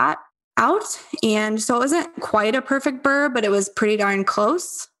 of that out. And so it wasn't quite a perfect burr, but it was pretty darn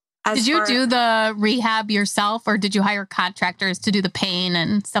close. Did you do the rehab yourself or did you hire contractors to do the paint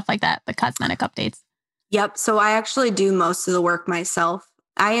and stuff like that, the cosmetic updates? Yep. So I actually do most of the work myself.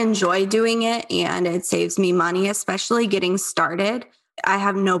 I enjoy doing it and it saves me money, especially getting started. I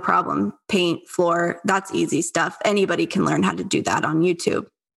have no problem. Paint, floor, that's easy stuff. Anybody can learn how to do that on YouTube.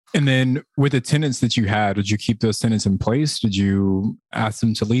 And then with the tenants that you had, did you keep those tenants in place? Did you ask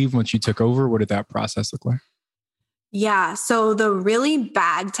them to leave once you took over? What did that process look like? Yeah. So the really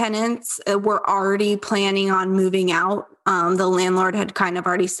bad tenants were already planning on moving out. The landlord had kind of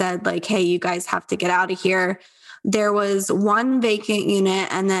already said like, hey, you guys have to get out of here. There was one vacant unit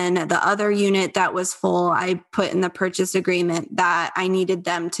and then the other unit that was full. I put in the purchase agreement that I needed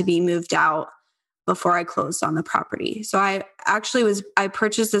them to be moved out before I closed on the property. So I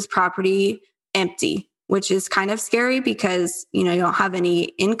purchased this property empty, which is kind of scary because, you don't have any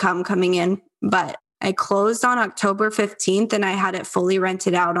income coming in, but I closed on October 15th and I had it fully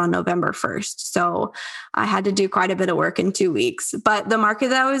rented out on November 1st. So I had to do quite a bit of work in 2 weeks. But the market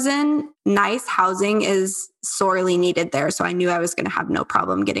that I was in, nice housing is sorely needed there. So I knew I was going to have no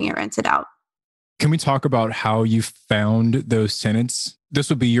problem getting it rented out. Can we talk about how you found those tenants? This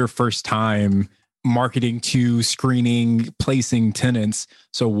would be your first time marketing to, screening, placing tenants.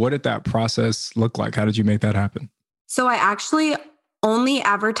 So what did that process look like? How did you make that happen? So I actually only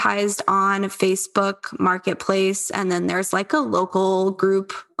advertised on Facebook Marketplace. And then there's like a local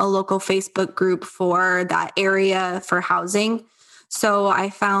Facebook group for that area for housing. So I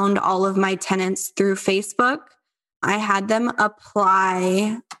found all of my tenants through Facebook. I had them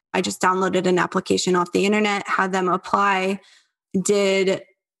apply. I just downloaded an application off the internet, had them apply, did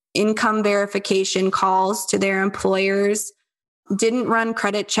income verification calls to their employers, didn't run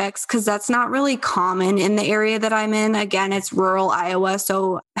credit checks because that's not really common in the area that I'm in. Again, it's rural Iowa.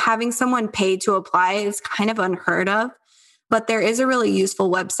 So having someone pay to apply is kind of unheard of. But there is a really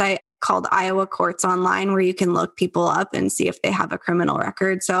useful website called Iowa Courts Online where you can look people up and see if they have a criminal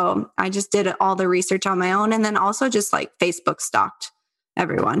record. So I just did all the research on my own and then also just like Facebook stalked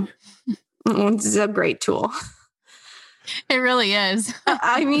everyone. It's a great tool. It really is.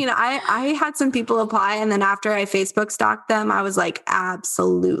 I mean, I had some people apply and then after I Facebook stalked them, I was like,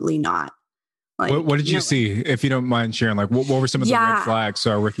 absolutely not. Like, what did you see? If you don't mind sharing, like what were some of the red flags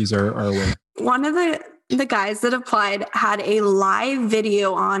so our rookies are aware? One of the guys that applied had a live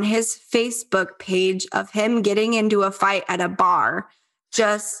video on his Facebook page of him getting into a fight at a bar,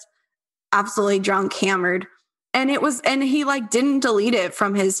 just absolutely drunk, hammered. And he like didn't delete it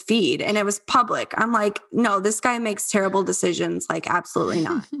from his feed and it was public. I'm like, no, this guy makes terrible decisions. Like, absolutely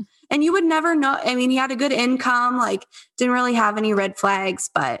not. And you would never know. I mean, he had a good income, like didn't really have any red flags,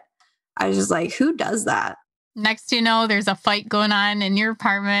 but I was just like, who does that? Next, there's a fight going on in your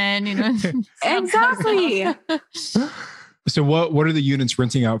apartment, Exactly. So what are the units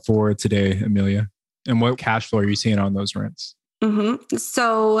renting out for today, Amelia? And what cash flow are you seeing on those rents? Mm-hmm.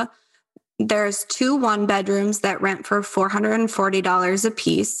 So There's 2 1-bedrooms that rent for $440 a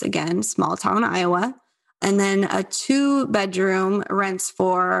piece. Again, small town Iowa. And then a 2-bedroom rents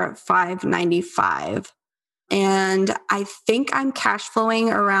for $595. And I think I'm cash flowing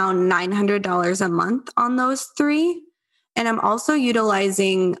around $900 a month on those 3. And I'm also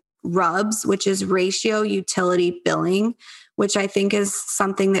utilizing RUBS, which is ratio utility billing, which I think is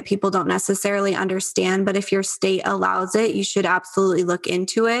something that people don't necessarily understand. But if your state allows it, you should absolutely look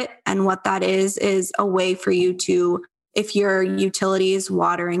into it. And what that is a way for you to, if your utilities,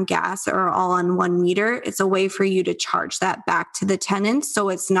 water and gas are all on 1 meter, it's a way for you to charge that back to the tenants. So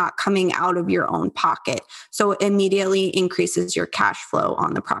it's not coming out of your own pocket. So it immediately increases your cash flow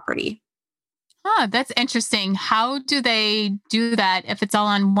on the property. Huh, that's interesting. How do they do that if it's all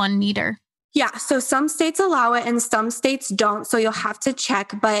on 1 meter? Yeah, so some states allow it and some states don't. So you'll have to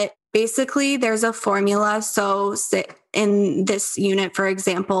check. But basically, there's a formula. So in this unit, for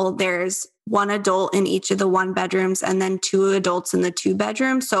example, there's 1 adult in each of the 1-bedrooms and then 2 adults in the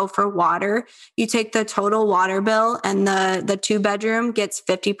 2-bedroom. So for water, you take the total water bill and the 2-bedroom gets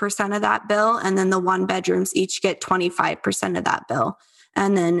 50% of that bill. And then the 1-bedrooms each get 25% of that bill.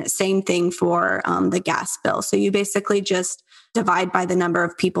 And then same thing for the gas bill. So you basically just divide by the number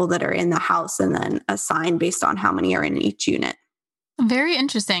of people that are in the house and then assign based on how many are in each unit. Very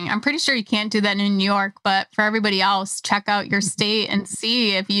interesting. I'm pretty sure you can't do that in New York, but for everybody else, check out your state and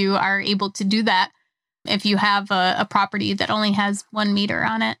see if you are able to do that if you have a property that only has 1 meter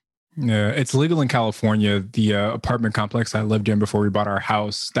on it. Yeah, it's legal in California. The apartment complex I lived in before we bought our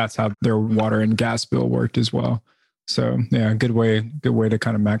house, that's how their water and gas bill worked as well. So yeah, good way to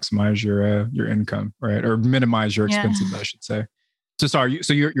kind of maximize your income, right? Or minimize your expenses, I should say. So sorry,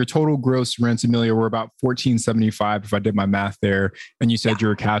 so your total gross rents, Amelia, were about $1,475 if I did my math there. And you said you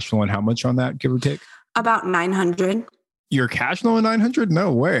were cash flowing how much on that, give or take? About $900. You're cash flowing $900?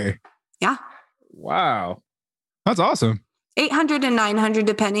 No way. Yeah. Wow. That's awesome. $800 and $900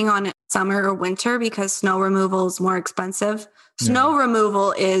 depending on summer or winter because snow removal is more expensive. Snow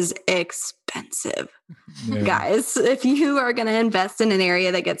removal is expensive. Yeah. Guys, if you are going to invest in an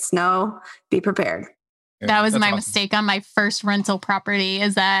area that gets snow, be prepared. Yeah, that was my mistake on my first rental property,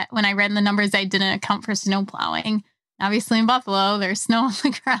 is that when I ran the numbers, I didn't account for snow plowing. Obviously in Buffalo, there's snow on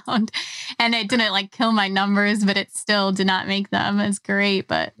the ground and it didn't kill my numbers, but it still did not make them as great.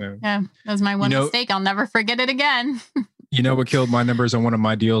 But yeah, that was my one mistake. I'll never forget it again. You know what killed my numbers on one of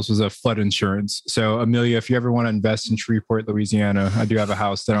my deals was a flood insurance. So Amelia, if you ever want to invest in Shreveport, Louisiana, I do have a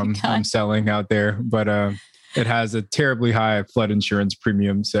house that I'm selling out there, but it has a terribly high flood insurance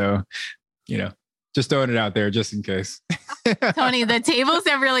premium. So, just throwing it out there just in case. Tony, the tables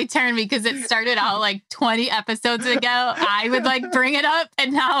have really turned because it started out 20 episodes ago. I would bring it up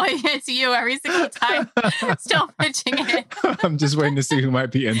and now it's you every single time. Still pitching it. I'm just waiting to see who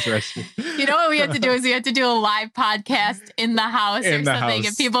might be interested. You know what we have to do is we have to do a live podcast in the house or something.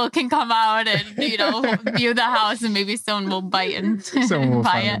 And people can come out and, view the house and maybe someone will bite and someone will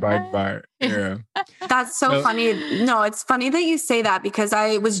buy it. Buy it. Yeah. That's so funny. No, it's funny that you say that because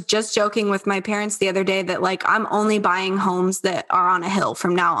I was just joking with my parents the other day that I'm only buying homes that are on a hill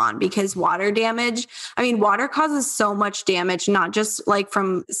from now on because water damage. I mean, water causes so much damage, not just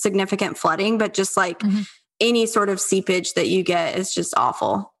from significant flooding, but just any sort of seepage that you get is just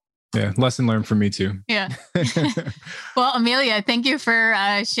awful. Yeah. Lesson learned from me too. Yeah. Well, Amelia, thank you for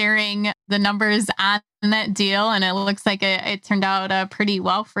sharing the numbers on that deal. And it looks like it turned out pretty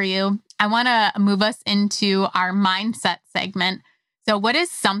well for you. I want to move us into our mindset segment. So what is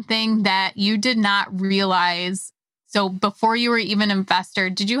something that you did not realize? So before you were even an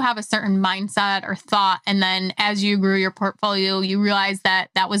investor, did you have a certain mindset or thought? And then as you grew your portfolio, you realized that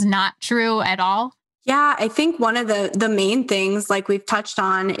was not true at all? Yeah, I think one of the main things we've touched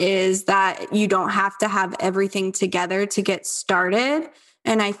on is that you don't have to have everything together to get started.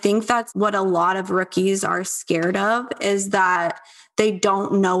 And I think that's what a lot of rookies are scared of, is that they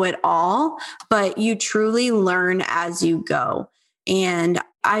don't know it all, but you truly learn as you go. And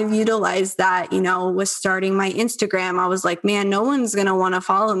I've utilized that, with starting my Instagram. I was like, man, no one's going to want to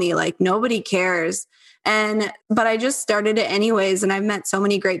follow me. Nobody cares. But I just started it anyways. And I've met so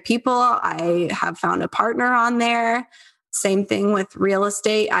many great people. I have found a partner on there. Same thing with real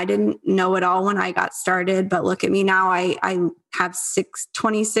estate. I didn't know it all when I got started, but look at me now. I have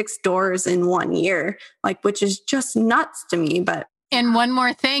 26 doors in 1 year, which is just nuts to me. And one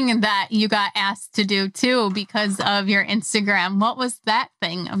more thing that you got asked to do too, because of your Instagram. What was that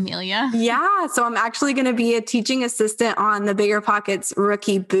thing, Amelia? Yeah. So I'm actually going to be a teaching assistant on the Bigger Pockets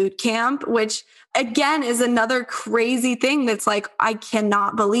Rookie Boot Camp, which again is another crazy thing that's I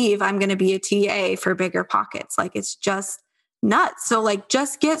cannot believe I'm going to be a TA for Bigger Pockets. It's just nuts. So like,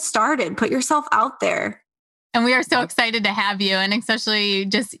 just get started, put yourself out there. And we are so excited to have you, and especially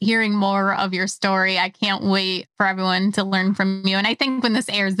just hearing more of your story. I can't wait for everyone to learn from you. And I think when this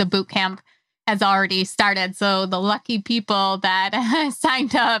airs, the boot camp has already started. So the lucky people that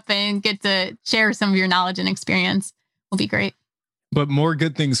signed up and get to share some of your knowledge and experience will be great. But more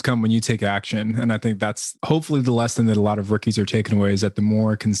good things come when you take action. And I think that's hopefully the lesson that a lot of rookies are taking away, is that the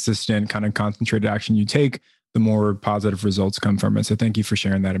more consistent, kind of concentrated action you take, the more positive results come from it. So thank you for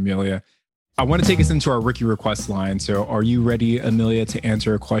sharing that, Amelia. I want to take us into our rookie request line. So are you ready, Amelia, to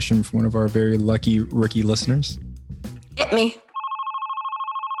answer a question from one of our very lucky rookie listeners? Hit me.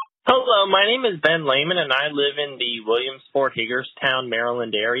 Hello, my name is Ben Lehman, and I live in the Williamsport, Hagerstown,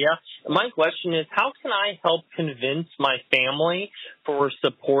 Maryland area. My question is, how can I help convince my family for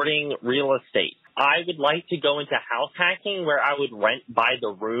supporting real estate? I would like to go into house hacking where I would rent by the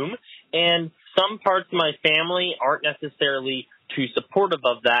room, and some parts of my family aren't necessarily too supportive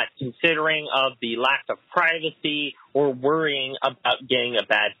of that, considering of the lack of privacy or worrying about getting a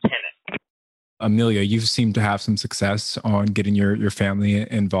bad tenant. Amelia, you seem to have some success on getting your family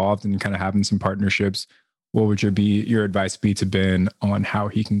involved and kind of having some partnerships. What would your advice be to Ben on how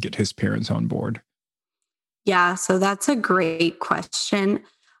he can get his parents on board? Yeah, so that's a great question.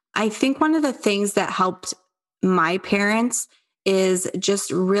 I think one of the things that helped my parents is just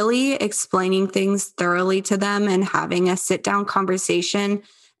really explaining things thoroughly to them and having a sit-down conversation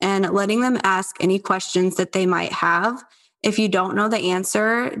and letting them ask any questions that they might have. If you don't know the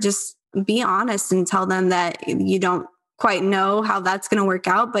answer, just be honest and tell them that you don't quite know how that's going to work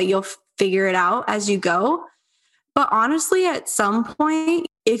out, but you'll figure it out as you go. But honestly, at some point,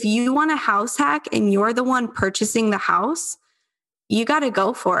 if you want a house hack and you're the one purchasing the house, you got to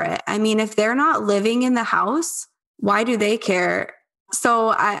go for it. I mean, if they're not living in the house, why do they care?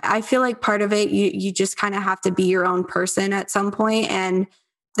 So I feel like part of it, you just kind of have to be your own person at some point. And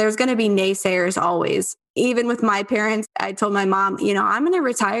there's going to be naysayers always. Even with my parents, I told my mom, I'm going to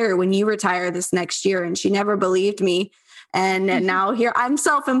retire when you retire this next year. And she never believed me. And now here I'm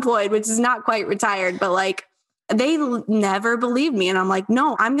self-employed, which is not quite retired, but like they never believed me. And I'm like,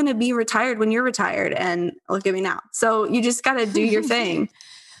 no, I'm going to be retired when you're retired. And look at me now. So you just got to do your thing.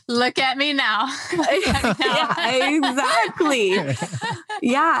 Look at me now. Yeah, exactly.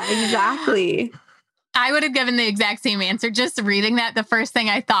 Yeah, exactly. I would have given the exact same answer. Just reading that, the first thing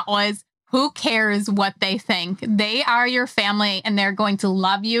I thought was, who cares what they think? They are your family and they're going to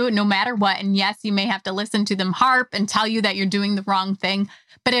love you no matter what. And yes, you may have to listen to them harp and tell you that you're doing the wrong thing.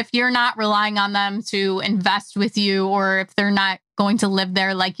 But if you're not relying on them to invest with you, or if they're not going to live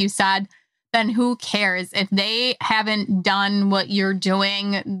there, like you said, then who cares? If they haven't done what you're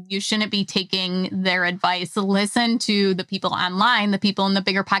doing, you shouldn't be taking their advice. Listen to the people online, the people in the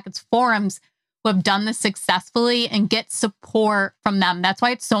Bigger Pockets forums who have done this successfully, and get support from them. That's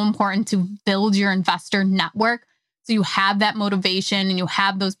why it's so important to build your investor network, so you have that motivation and you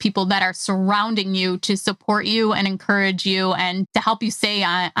have those people that are surrounding you to support you and encourage you and to help you stay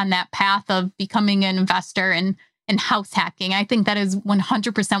on that path of becoming an investor and house hacking. I think that is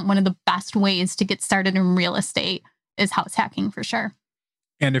 100% one of the best ways to get started in real estate is house hacking for sure.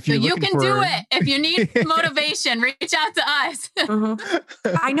 And if you can do it. If you need motivation, reach out to us.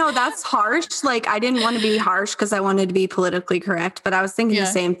 Mm-hmm. I know that's harsh. Like, I didn't want to be harsh because I wanted to be politically correct, but I was thinking the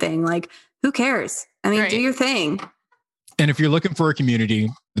same thing. Like, who cares? I mean, do your thing. And if you're looking for a community,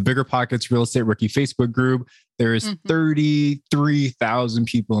 the Bigger Pockets Real Estate Rookie Facebook group, there's 33,000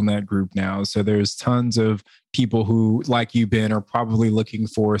 people in that group now. So there's tons of people who, like you, Ben, are probably looking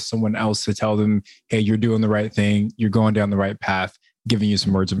for someone else to tell them, hey, you're doing the right thing. You're going down the right path, giving you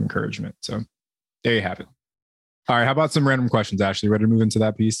some words of encouragement. So there you have it. All right. How about some random questions, Ashley? Ready to move into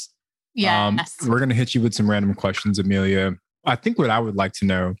that piece? Yes. We're going to hit you with some random questions, Amelia. I think what I would like to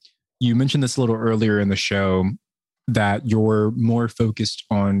know, you mentioned this a little earlier in the show, that you're more focused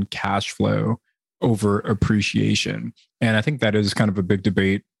on cash flow over appreciation. And I think that is kind of a big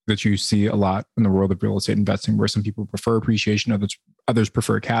debate that you see a lot in the world of real estate investing, where some people prefer appreciation, others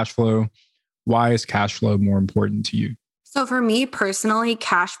prefer cash flow. Why is cash flow more important to you? So for me personally,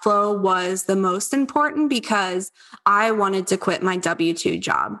 cash flow was the most important because I wanted to quit my W-2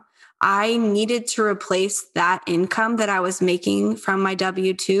 job. I needed to replace that income that I was making from my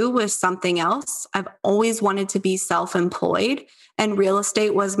W-2 with something else. I've always wanted to be self-employed, and real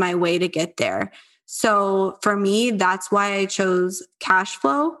estate was my way to get there. So for me, that's why I chose cash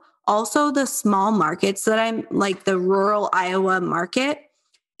flow. Also, the small markets that I'm like, the rural Iowa market,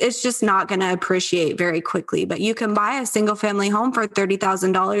 it's just not going to appreciate very quickly. But you can buy a single family home for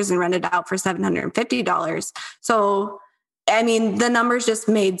 $30,000 and rent it out for $750. So I mean, the numbers just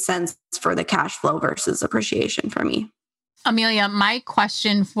made sense for the cash flow versus appreciation for me. Amelia, my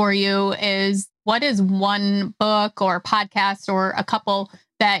question for you is, what is one book or podcast or a couple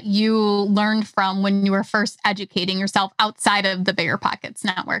that you learned from when you were first educating yourself outside of the Bigger Pockets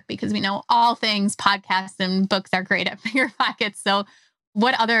Network? Because we know all things podcasts and books are great at Bigger Pockets. So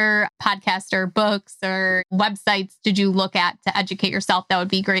what other podcasts or books or websites did you look at to educate yourself that would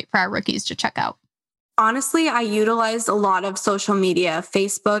be great for our rookies to check out? Honestly, I utilized a lot of social media,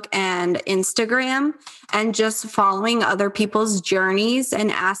 Facebook and Instagram, and just following other people's journeys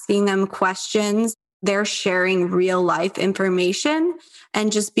and asking them questions. They're sharing real life information, and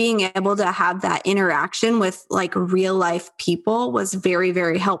just being able to have that interaction with like real life people was very,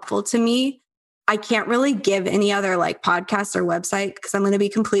 very helpful to me. I can't really give any other like podcast or website because I'm going to be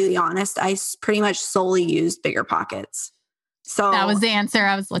completely honest. I pretty much solely used Bigger Pockets. So that was the answer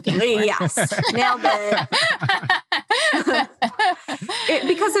I was looking for. Yes, nailed it.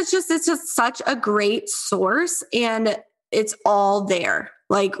 Because it's just such a great source, and it's all there.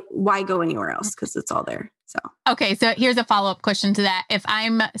 Like, why go anywhere else? Because it's all there. So okay, so here's a follow-up question to that. If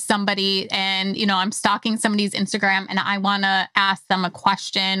I'm somebody and I'm stalking somebody's Instagram and I want to ask them a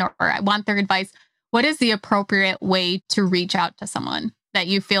question or I want their advice, what is the appropriate way to reach out to someone that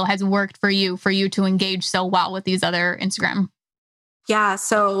you feel has worked for you to engage so well with these other Instagram? Yeah.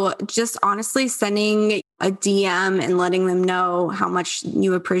 So just honestly sending a DM and letting them know how much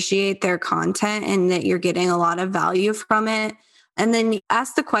you appreciate their content and that you're getting a lot of value from it. And then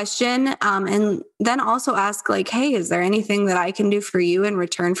ask the question and then also ask like, hey, is there anything that I can do for you in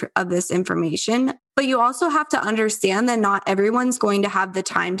return of this information? But you also have to understand that not everyone's going to have the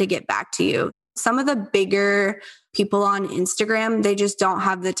time to get back to you. Some of the bigger people on Instagram, they just don't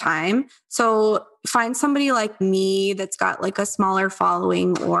have the time. So find somebody like me that's got like a smaller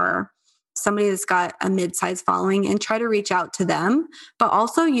following or somebody that's got a mid-sized following and try to reach out to them, but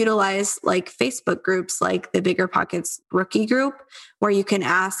also utilize like Facebook groups like the Bigger Pockets Rookie Group where you can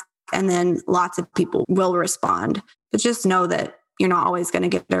ask and then lots of people will respond. But just know that you're not always going to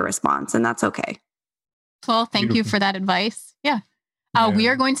get a response, and that's okay. Well, thank you for that advice. Yeah. We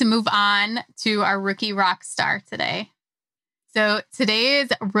are going to move on to our rookie rock star today. So today's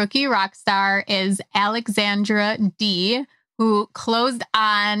rookie rock star is Alexandra D, who closed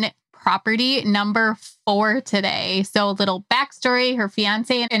on property number 4 today. So a little backstory, her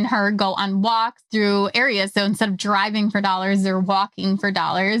fiance and her go on walks through areas. So instead of driving for dollars, they're walking for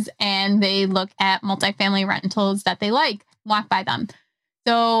dollars, and they look at multifamily rentals that they like, walk by them.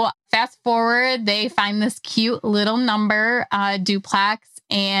 So fast forward, they find this cute little number duplex,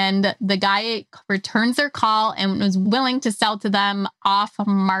 and the guy returns their call and was willing to sell to them off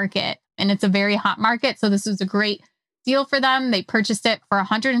market. And it's a very hot market. So this was a great deal for them. They purchased it for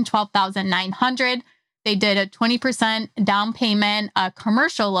 $112,900. They did a 20% down payment, a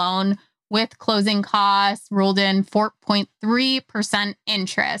commercial loan with closing costs, rolled in 4.3%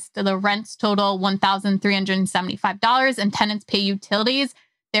 interest. The rents total $1,375 and tenants pay utilities.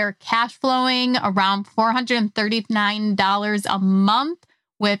 They're cash flowing around $439 a month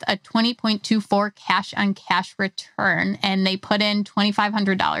with a 20.24 cash on cash return. And they put in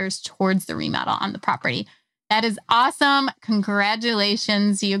 $2,500 towards the remodel on the property. That is awesome.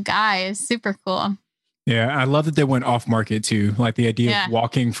 Congratulations, you guys. Super cool. Yeah, I love that they went off market too. Like the idea of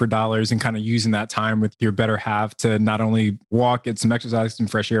walking for dollars and kind of using that time with your better half to not only walk, get some exercise, some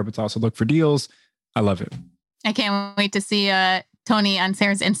fresh air, but to also look for deals. I love it. I can't wait to see Tony on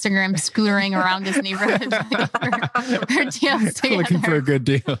Sarah's Instagram scootering around this neighborhood for deals together. Looking for good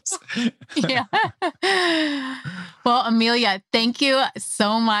deals. Yeah. Well, Amelia, thank you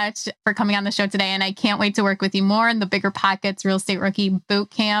so much for coming on the show today. And I can't wait to work with you more in the Bigger Pockets Real Estate Rookie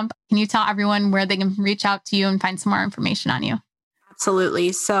Bootcamp. Can you tell everyone where they can reach out to you and find some more information on you?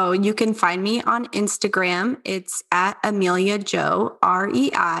 Absolutely. So you can find me on Instagram. It's at Amelia Jo,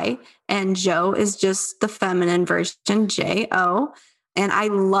 REI, and Jo is just the feminine version, JO. And I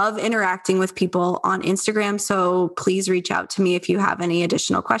love interacting with people on Instagram. So please reach out to me if you have any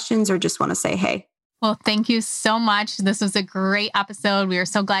additional questions or just want to say hey. Well, thank you so much. This was a great episode. We are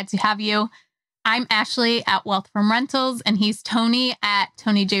so glad to have you. I'm Ashley at Wealth from Rentals, and he's Tony at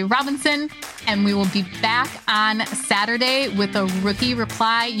Tony J. Robinson. And we will be back on Saturday with a rookie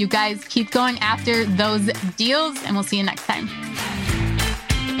reply. You guys keep going after those deals, and we'll see you next time.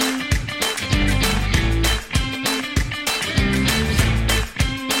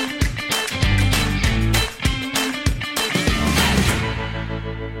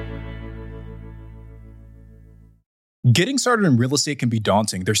 Getting started in real estate can be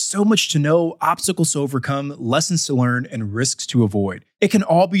daunting. There's so much to know, obstacles to overcome, lessons to learn, and risks to avoid. It can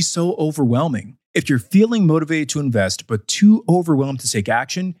all be so overwhelming. If you're feeling motivated to invest but too overwhelmed to take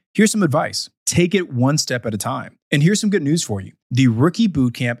action, here's some advice. Take it one step at a time. And here's some good news for you. The Rookie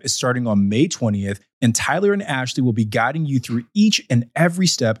Bootcamp is starting on May 20th, and Tyler and Ashley will be guiding you through each and every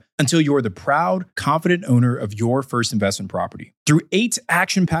step until you're the proud, confident owner of your first investment property. Through 8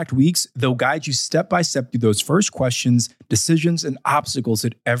 action-packed weeks, they'll guide you step by step through those first questions, decisions, and obstacles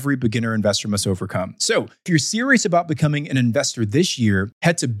that every beginner investor must overcome. So if you're serious about becoming an investor this year,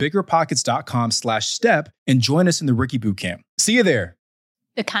 head to biggerpockets.com/step and join us in the Rookie Bootcamp. See you there.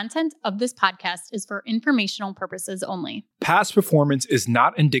 The content of this podcast is for informational purposes only. Past performance is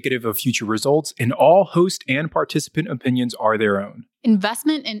not indicative of future results, and all host and participant opinions are their own.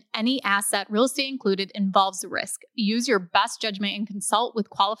 Investment in any asset, real estate included, involves risk. Use your best judgment and consult with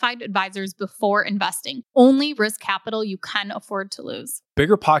qualified advisors before investing. Only risk capital you can afford to lose.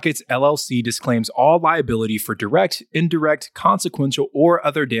 Bigger Pockets LLC disclaims all liability for direct, indirect, consequential, or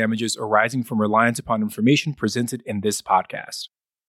other damages arising from reliance upon information presented in this podcast.